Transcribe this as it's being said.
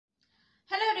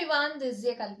everyone, this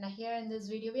is Kalpana here. In this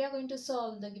video, we are going to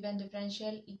solve the given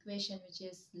differential equation which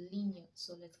is linear.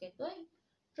 So let's get going.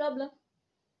 Problem.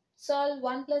 Solve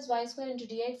 1 plus y square into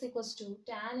dx equals to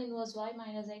tan inverse y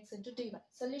minus x into dy.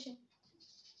 Solution.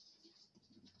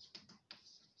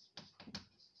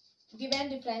 Given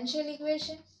differential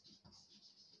equation.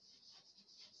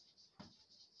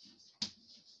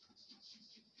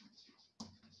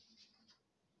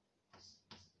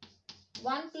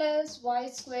 One plus y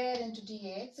square into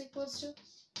dx equals to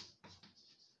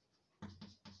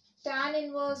tan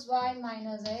inverse y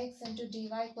minus x into dy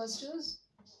equals to,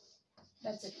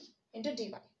 that's it, into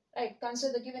dy. Right,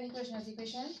 consider the given equation as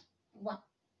equation 1.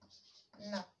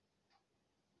 Now,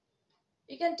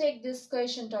 you can take this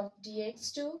quotient of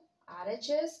dx to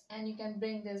RHS and you can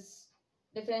bring this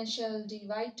differential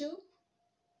dy to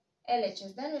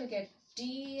LHS. Then we'll get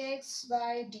dx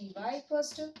by dy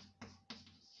equals to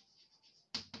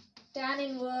tan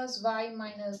inverse y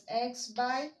minus x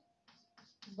by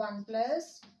 1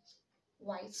 plus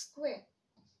y square.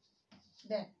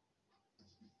 Then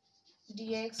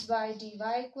dx by dy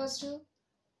equals to,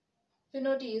 if you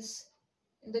notice,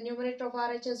 in the numerator of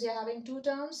RHS you are having two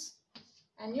terms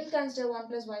and you'll consider 1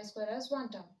 plus y square as one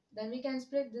term. Then we can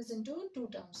split this into two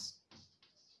terms.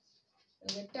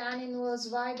 We'll get tan inverse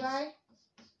y by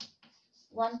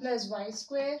 1 plus y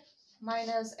square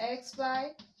minus x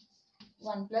by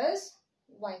 1 plus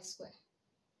y square.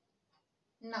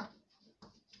 Now,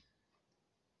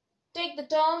 take the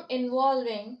term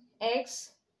involving x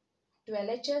to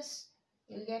LHS.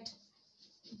 You'll get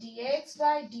dx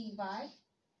by dy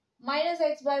minus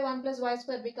x by 1 plus y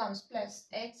square becomes plus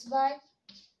x by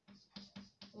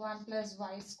 1 plus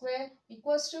y square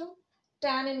equals to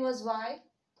tan inverse y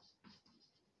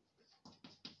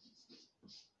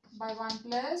by 1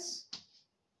 plus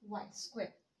y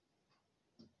square.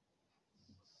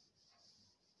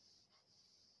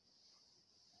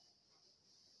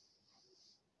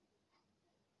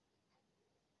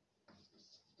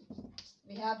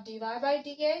 We have dy by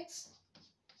dx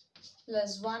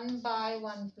plus 1 by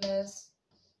 1 plus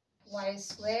y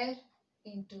square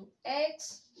into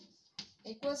x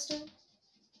equals to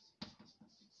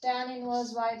tan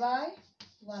inverse y by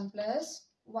 1 plus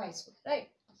y square, right?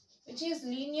 Which is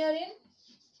linear in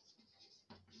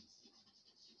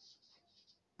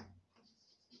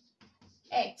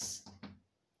x.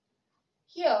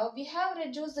 Here we have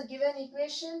reduced the given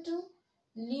equation to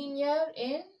linear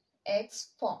in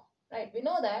x form, right? We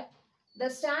know that the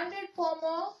standard form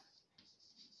of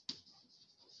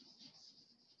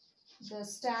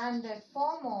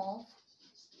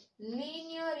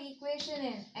linear equation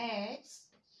in x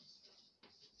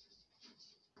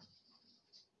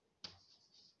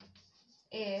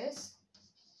is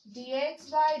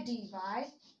dx by dy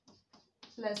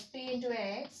plus p into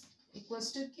x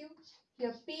equals to q.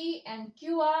 Here p and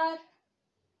q are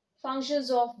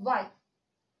functions of y.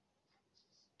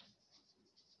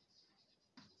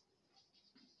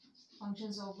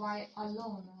 Functions of y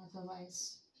alone,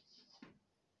 otherwise.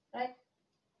 Right?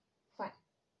 Fine.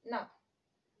 Now,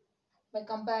 by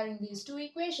comparing these two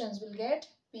equations, we'll get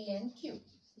p and q,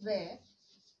 where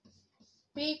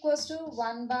p equals to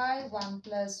 1 by 1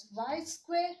 plus y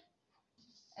square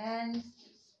and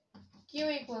q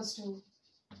equals to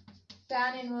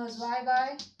tan inverse y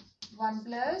by 1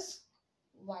 plus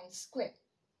y square.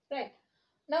 Right.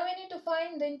 Now we need to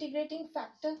find the integrating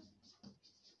factor.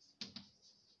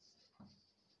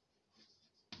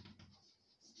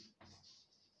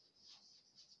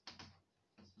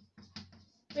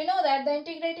 We know that the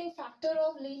integrating factor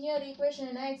of linear equation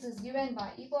in x is given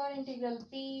by e power integral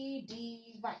p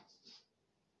dy.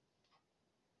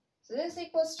 So this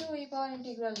equals to e power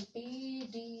integral p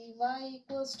dy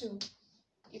equals to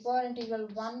e power integral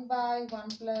 1 by 1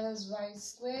 plus y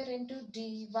square into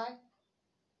dy.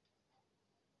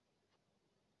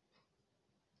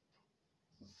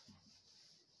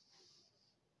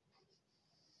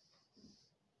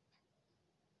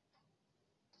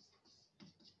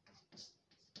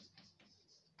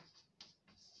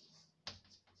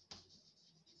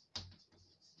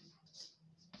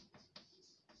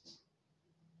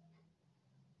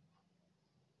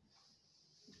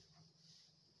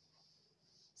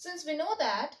 Since we know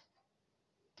that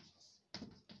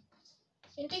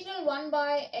integral 1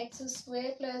 by x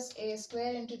square plus a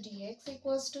square into dx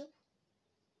equals to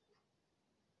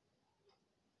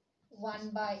 1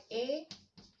 by a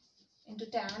into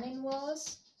tan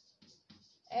inverse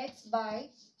x by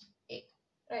a.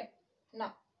 Right.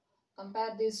 Now,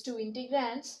 compare these two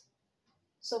integrands.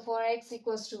 So, for x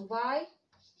equals to y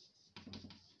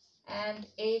and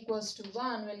a equals to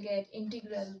 1, we'll get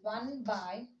integral 1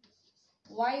 by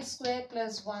y square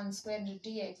plus 1 square into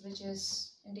dx, which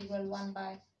is integral 1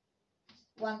 by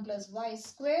 1 plus y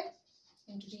square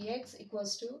into dx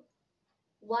equals to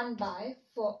 1 by,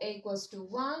 for a equals to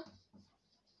 1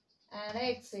 and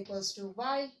x equals to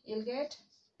y, you'll get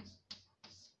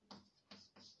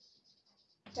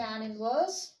tan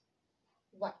inverse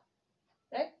y,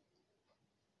 right?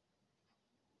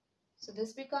 So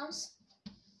this becomes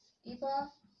e power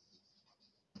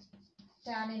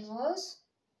tan inverse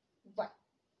y.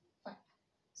 Fine.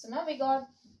 So now we got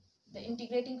the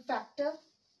integrating factor.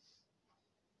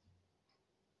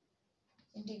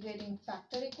 Integrating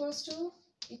factor equals to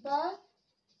e power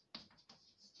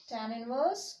tan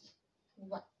inverse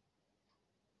y.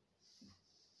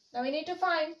 Now we need to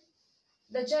find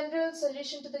the general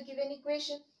solution to the given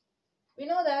equation. We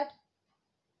know that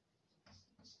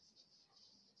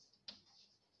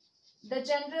the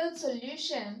general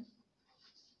solution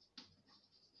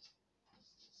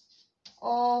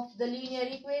of the linear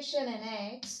equation in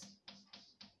x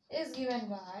is given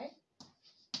by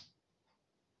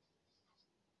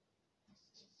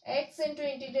x into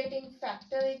integrating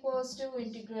factor equals to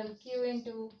integral q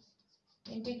into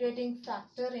integrating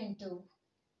factor into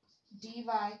dy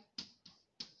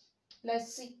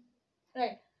plus c.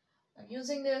 Right. Now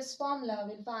using this formula,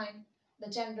 we'll find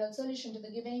the general solution to the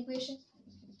given equation.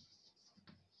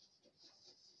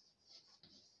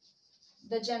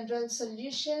 The general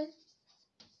solution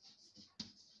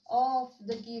of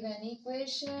the given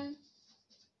equation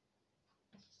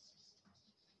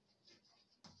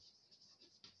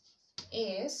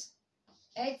is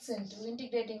x into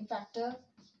integrating factor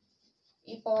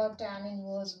e power tan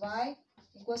inverse y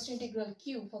equals to integral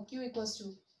q, for q equals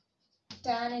to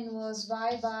tan inverse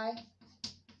y by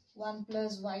 1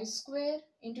 plus y square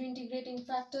into integrating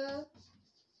factor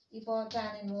e power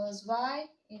tan inverse y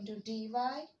into dy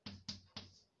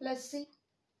plus c.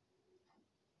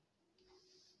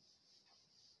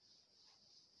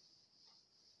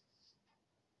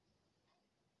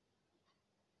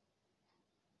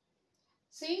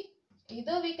 See,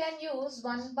 either we can use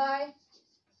 1 by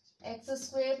x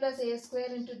square plus a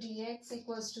square into dx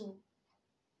equals to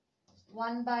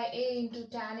 1 by a into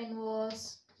tan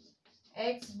inverse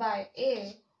x by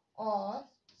a, or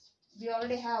we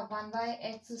already have 1 by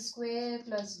x square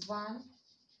plus 1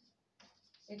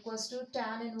 equals to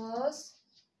tan inverse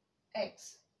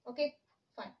x. Okay,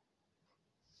 fine.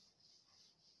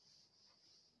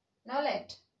 Now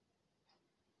let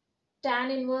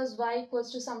tan inverse y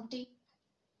equals to some t.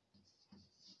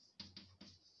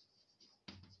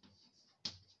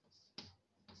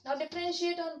 Now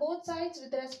differentiate on both sides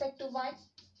with respect to y.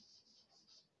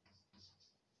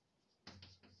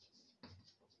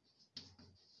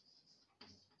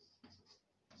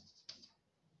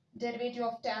 Derivative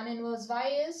of tan inverse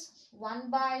y is 1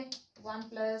 by 1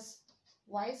 plus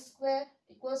y square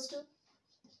equals to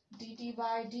dt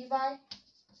by dy.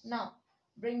 Now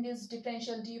bring this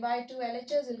differential dy to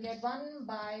LHS, you'll get 1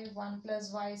 by 1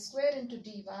 plus y square into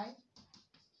dy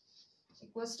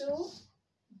equals to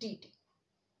dt.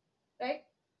 Right?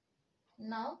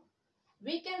 Now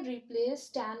we can replace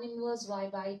tan inverse y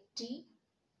by t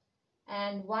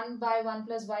and 1 by 1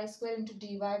 plus y square into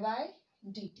dy by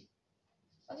dt.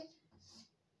 Okay.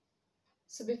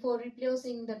 So before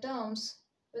replacing the terms,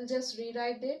 we'll just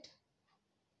rewrite it.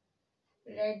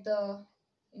 Rewrite the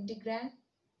integrand.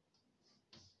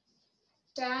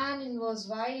 Tan inverse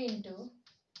y into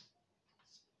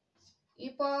e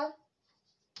power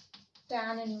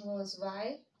tan inverse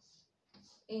y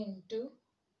into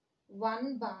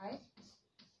 1 by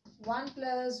 1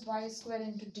 plus y square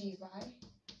into dy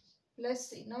plus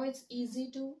c. Now it's easy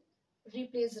to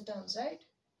replace the terms, right?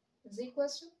 Is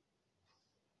equals to.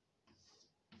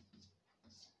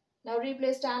 Now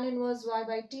replace tan inverse y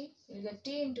by t. You get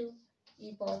t into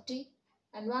e power t,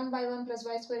 and 1 by 1 plus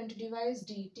y square into dy is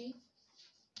dt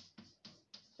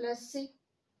plus c.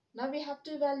 Now we have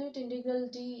to evaluate integral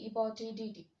t e power t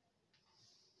dt.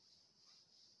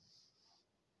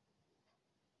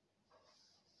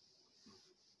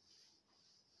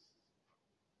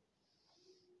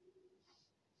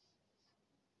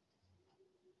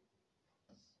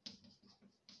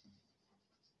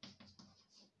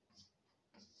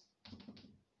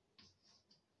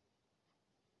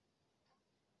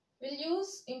 We'll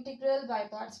use integral by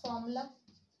parts formula.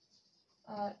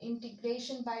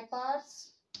 Integration by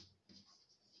parts.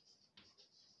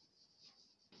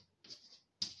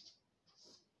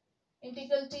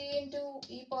 Integral t into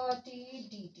e power t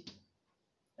dt.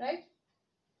 Right?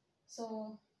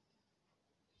 So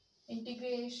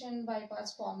integration by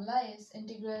parts formula is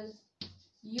integral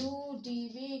u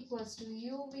dv equals to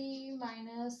uv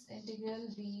minus integral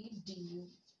v du.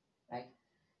 Right?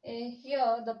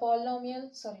 Here the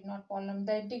polynomial, sorry, not polynomial,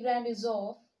 the integrand is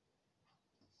of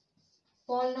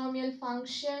polynomial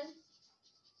function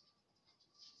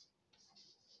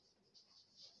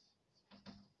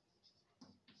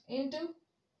into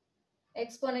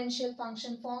exponential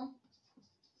function form.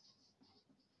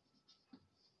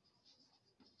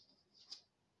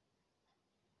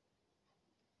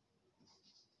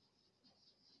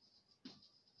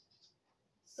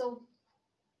 So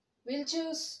we'll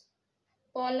choose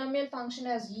polynomial function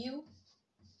as u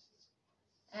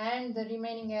and the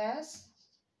remaining as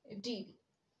dv,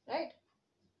 right?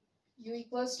 U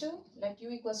equals to, let u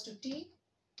equals to t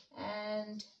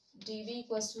and dv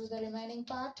equals to the remaining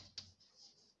part.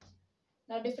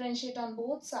 Now differentiate on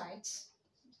both sides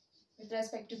with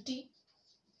respect to t.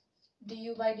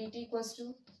 Du by dt equals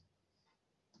to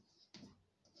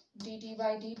dt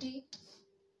by dt.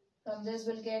 From this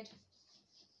we'll get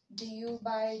du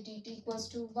by dt equals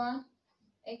to 1.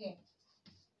 Again,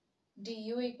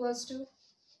 du equals to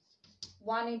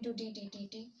 1 into dt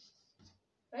dt,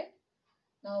 right?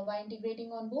 Now by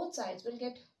integrating on both sides, we'll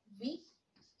get v.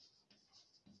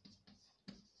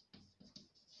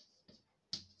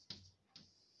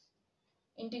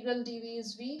 Integral dv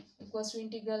is v equals to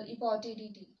integral e power t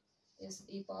dt is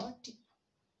e power t.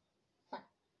 Fine.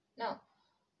 Now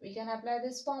we can apply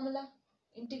this formula.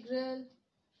 Integral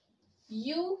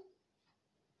u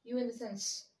in the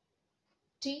sense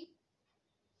t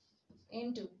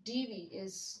into dv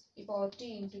is e power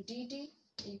t into dt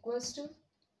equals to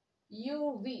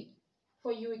uv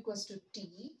for u equals to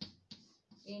t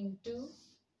into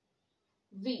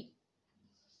v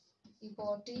e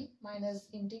power t minus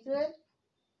integral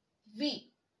v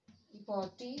e power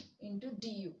t into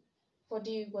du for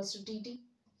du equals to dt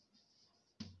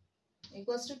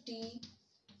equals to t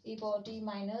e power t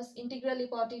minus integral e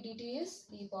power t dt is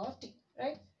e power t,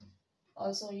 right?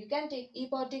 Also you can take e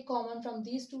power t common from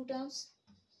these two terms.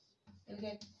 You'll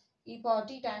get e power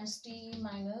t times t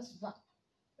minus 1,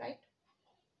 right?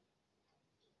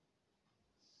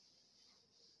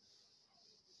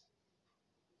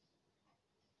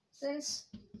 Since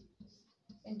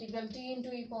integral t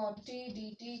into e power t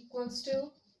dt equals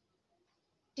to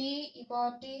t e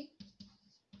power t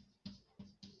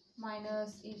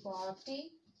minus e power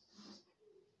t,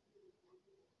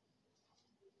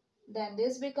 then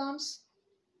this becomes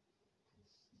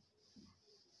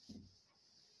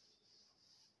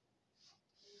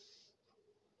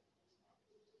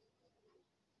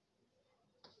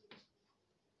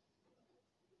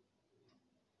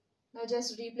now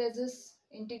just replace this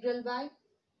integral by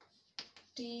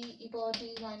t e power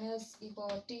t minus e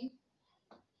power t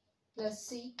plus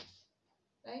c,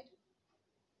 right?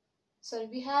 So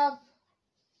we have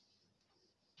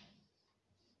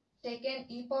taken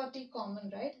e power t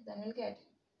common, right? Then we'll get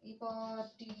e power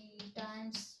t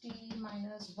times t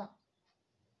minus 1.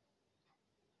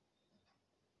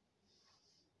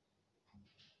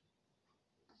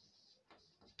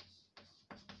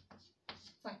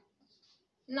 Fine.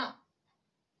 Now,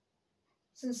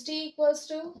 since t equals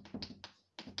to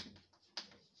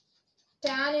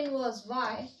tan inverse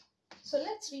y, so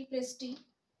let's replace t.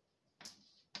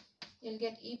 You'll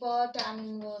get e power tan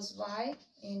inverse y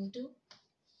into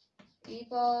e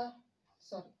power,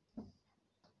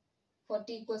 for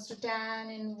t equals to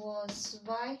tan inverse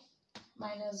y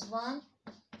minus 1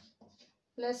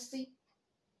 plus c.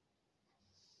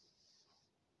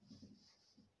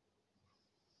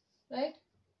 Right?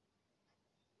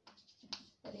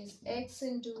 That is x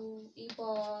into e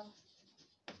power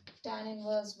tan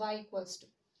inverse y equals to.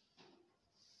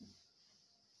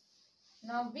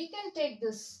 Now we can take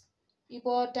this e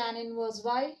power tan inverse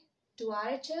y to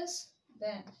RHS.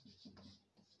 Then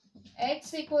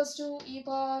x equals to e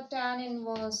power tan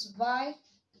inverse y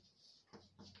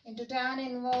into tan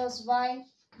inverse y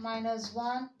minus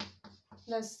 1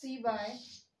 plus c by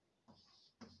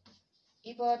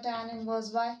e power tan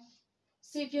inverse y.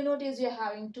 See, if you notice, you're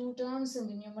having two terms in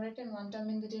the numerator and one term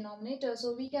in the denominator.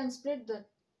 So we can split the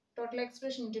total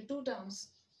expression into two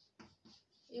terms.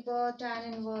 E power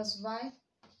tan inverse y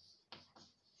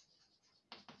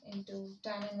into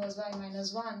tan inverse y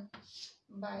minus 1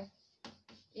 by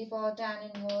e power tan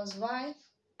inverse y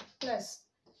plus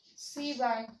c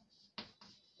by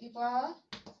e power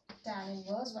tan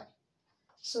inverse y.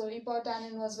 So e power tan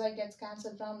inverse y gets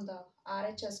cancelled from the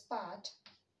RHS part.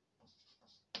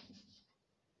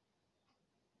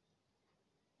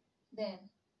 Then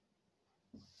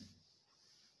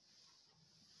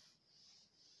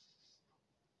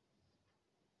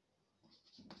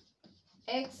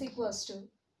x equals to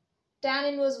tan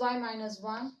inverse y minus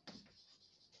 1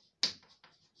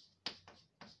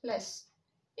 plus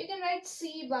You can write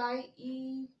c by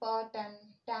e power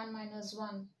tan minus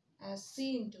 1 as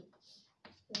c into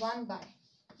 1 by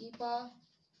e power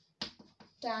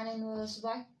tan inverse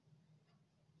y.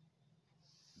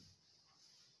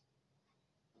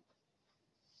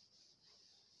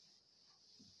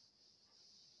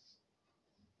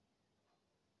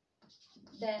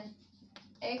 Then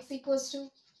x equals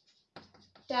to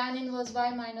tan inverse y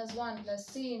minus 1 plus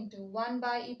c into 1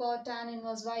 by e power tan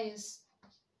inverse y is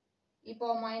e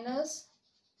power minus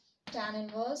tan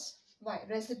inverse y.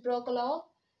 Reciprocal of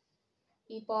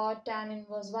e power tan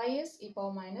inverse y is e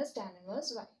power minus tan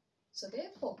inverse y. So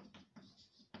therefore,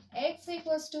 x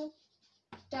equals to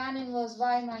tan inverse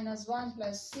y minus 1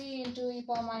 plus c into e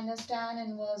power minus tan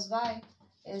inverse y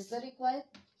is the required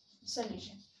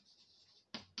solution.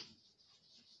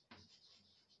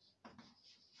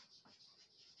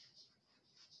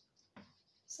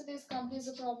 So this completes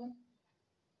the problem.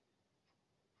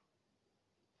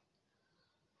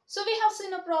 So we have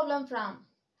seen a problem from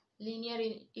linear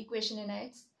equation in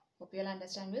x. Hope you'll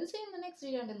understand. We'll see you in the next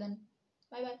video. Until then,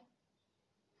 bye bye.